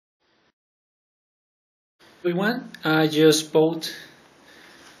Everyone, I just bought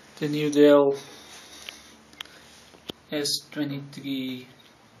the new Dell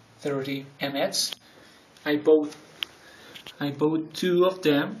S2330MX. I bought two of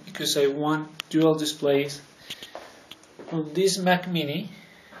them because I want dual displays. On this Mac Mini,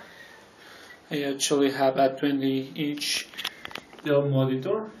 I actually have a 20-inch Dell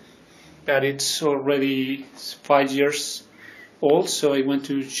monitor, but it's already 5 years old, so I want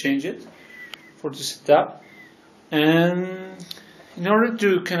to change it for the setup. And in order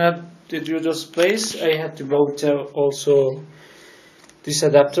to connect the dual displays, I had to buy also this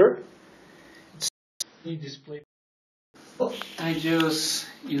adapter. It's a display. I just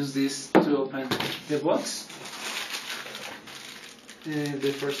use this to open the box.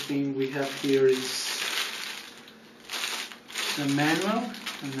 The first thing we have here is a manual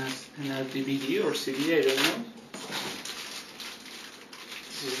and a DVD or CD, I don't know.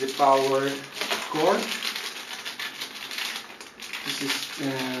 This is the power cord. This is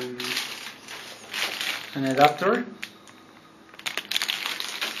an adapter.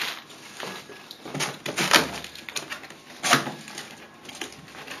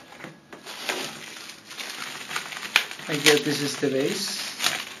 I guess this is the base.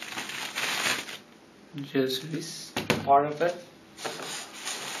 Just this part of it.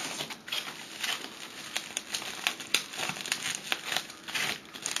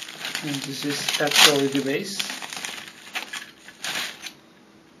 And this is actually the base.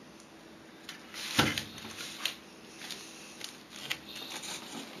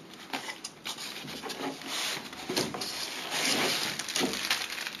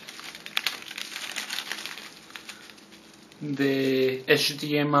 The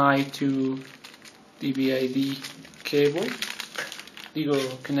HDMI to DVD cable, Lego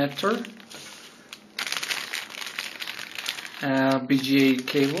connector, VGA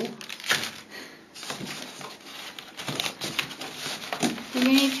cable. You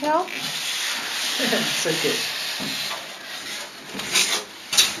need help? It's okay.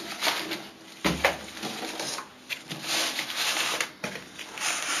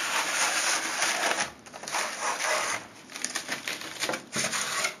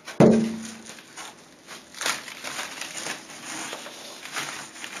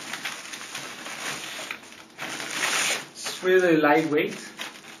 It's really lightweight,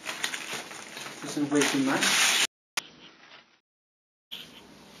 doesn't weigh too much.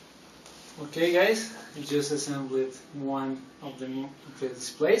 Okay guys, I just assembled one of the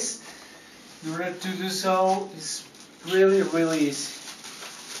displays. In order to do so, it's really easy.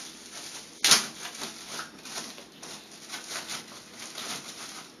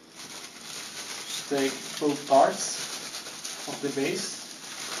 Just take both parts of the base.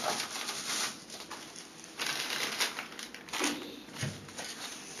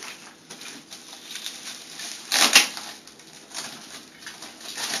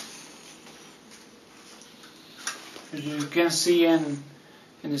 As you can see an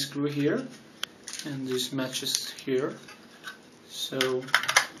screw here, and this matches here, so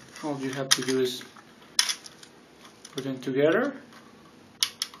all you have to do is put them together.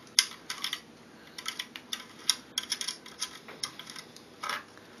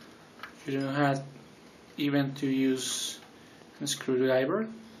 You don't have even to use a screwdriver,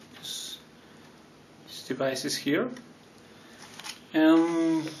 because this device is here,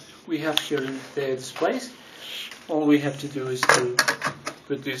 and we have here the displays. All we have to do is to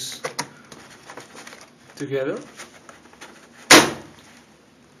put this together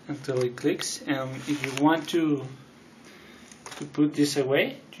until it clicks, and if you want to put this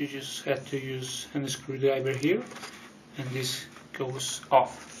away, you just have to use a screwdriver here, and this goes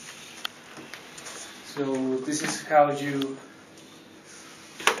off. So this is how you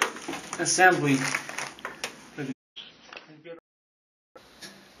assembly.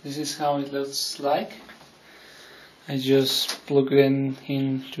 This is how it looks like. I just plug it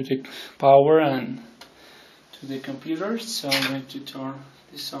into the power and to the computer, so I'm going to turn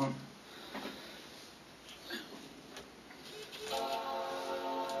this on.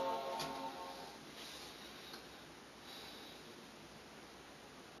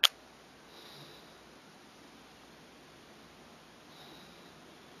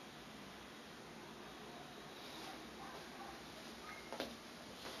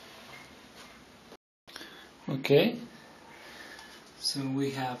 Okay, so we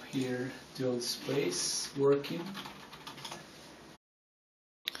have here dual displays working.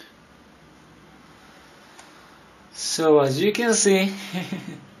 So as you can see,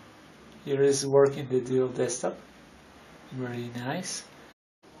 here is working the dual desktop. Very nice.